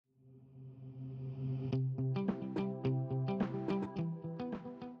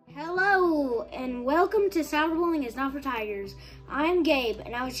and welcome to Cyberbullying is Not for Tigers. I'm Gabe,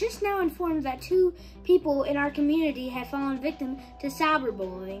 and I was just now informed that 2 people in our community had fallen victim to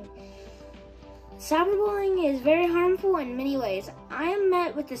cyberbullying. Cyberbullying is very harmful in many ways. I am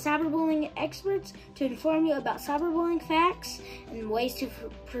met with the cyberbullying experts to inform you about cyberbullying facts and ways to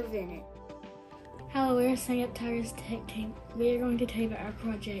prevent it. Hello, we're Stand Up Tigers Tech Team. We are going to tell you about our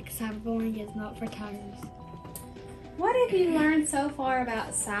project, Cyberbullying is Not for Tigers. What have you learned so far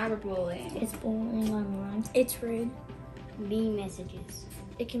about cyberbullying? It's bullying online. It's rude. Mean messages.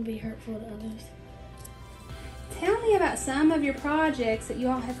 It can be hurtful to others. Tell me about some of your projects that you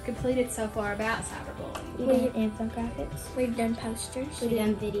all have completed so far about cyberbullying. We've done infographics. We've done posters. We've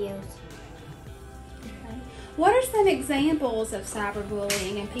done videos. Okay. What are some examples of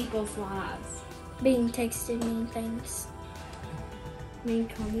cyberbullying in people's lives? Being texted mean things. Mean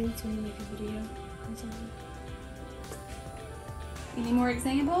comments when you make a video or something. Any more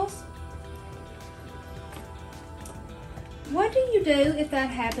examples? What do you do if that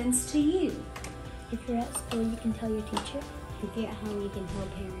happens to you? If you're at school, you can tell your teacher. If you're at home, you can tell a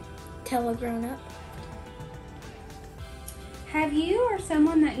parent. Tell a grown-up. Have you or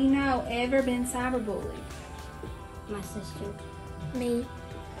someone that you know ever been cyberbullied? My sister. Me.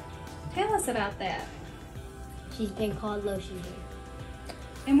 Tell us about that. She's been called lotion hair.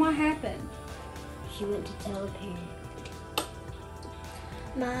 And what happened? She went to tell a parent.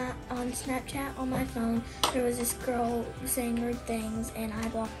 On Snapchat on my phone, there was this girl saying rude things, and I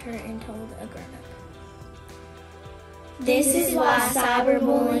blocked her and told a grown-up. This is why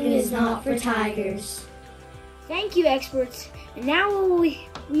cyberbullying is not for tigers. Thank you, experts. And now we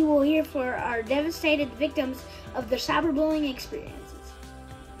will hear for our devastated victims of their cyberbullying experiences.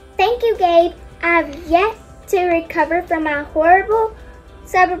 Thank you, Gabe. I've yet to recover from my horrible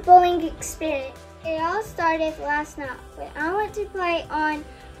cyberbullying experience. It all started last night when I went to play on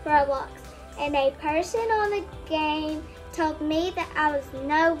Roblox, and a person on the game told me that I was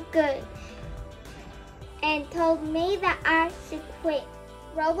no good and told me that I should quit.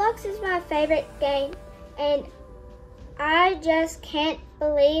 Roblox is my favorite game, and I just can't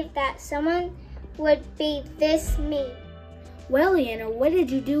believe that someone would be this mean. Well, Leanna, what did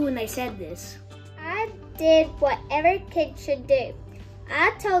you do when they said this? I did what every kid should do.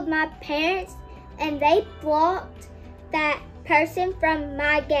 I told my parents, and they blocked that person from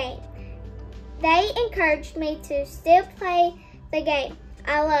my game. They encouraged me to still play the game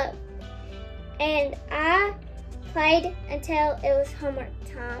I love, and I played until it was homework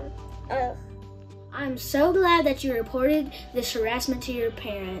time. Ugh. I'm so glad that you reported this harassment to your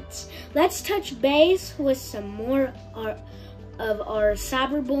parents. Let's touch base with some more of our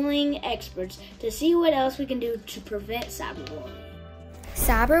cyberbullying experts to see what else we can do to prevent cyberbullying.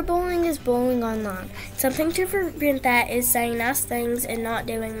 Cyberbullying is bullying online. Something to prevent that is saying nice things and not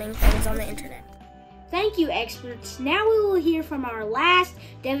doing mean things on the internet. Thank you, experts. Now we will hear from our last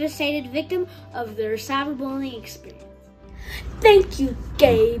devastated victim of their cyberbullying experience. Thank you,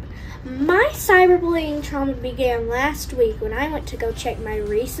 Gabe. My cyberbullying trauma began last week when I went to go check my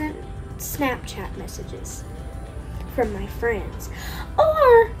recent Snapchat messages from my friends.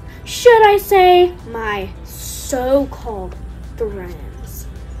 Or should I say my so-called friends.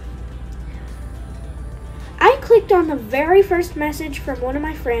 I clicked on the very first message from one of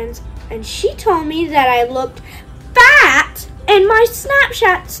my friends, and she told me that I looked fat in my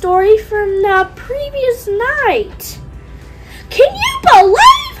Snapchat story from the previous night. Can you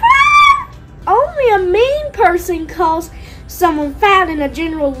believe her? Only a mean person calls someone fat in a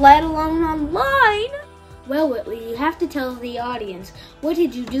general, let alone online. Well, Whitley, you have to tell the audience, what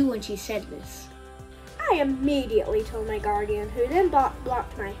did you do when she said this? I immediately told my guardian, who then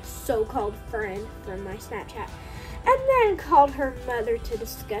blocked my so-called friend from my Snapchat, and then called her mother to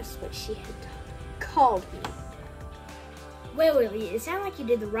discuss what she had called me. Well, Whitley, it sounded like you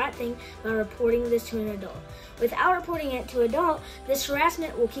did the right thing by reporting this to an adult. Without reporting it to an adult, this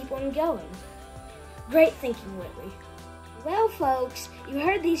harassment will keep on going. Great thinking, Whitley. Well, folks, you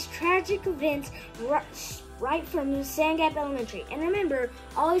heard these tragic events right from Sandgap Elementary. And remember,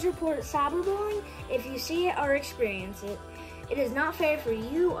 always report cyberbullying if you see it or experience it. It is not fair for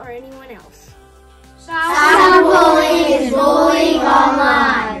you or anyone else. Cyberbullying is bullying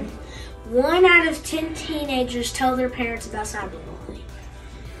online. 1 out of 10 teenagers tell their parents about cyberbullying.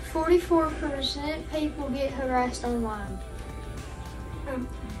 44% people get harassed online.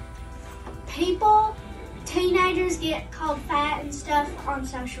 Teenagers get called fat and stuff on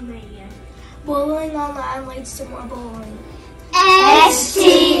social media. Bullying online leads to more bullying.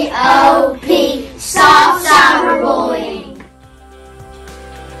 STOP. Stop cyberbullying.